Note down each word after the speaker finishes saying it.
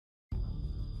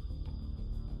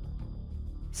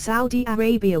Saudi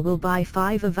Arabia will buy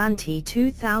 5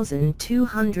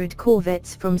 Avante-2200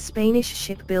 Corvettes from Spanish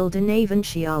shipbuilder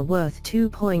Navantia worth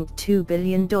 $2.2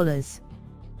 billion.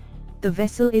 The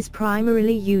vessel is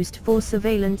primarily used for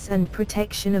surveillance and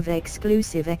protection of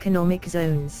exclusive economic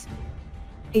zones.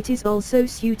 It is also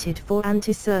suited for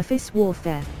anti-surface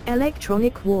warfare,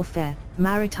 electronic warfare,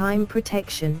 maritime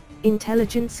protection,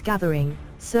 intelligence gathering,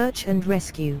 search and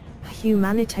rescue,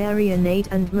 humanitarian aid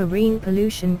and marine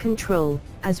pollution control,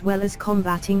 as well as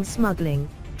combating smuggling,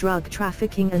 drug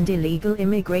trafficking and illegal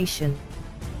immigration.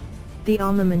 The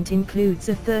armament includes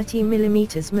a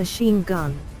 30mm machine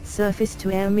gun,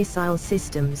 surface-to-air missile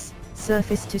systems,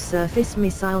 surface-to-surface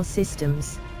missile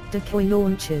systems, decoy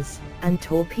launchers, and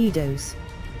torpedoes.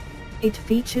 It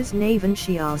features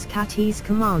Navantia's CATIS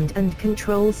command and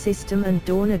control system and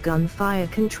Dorna gunfire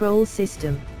control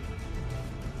system.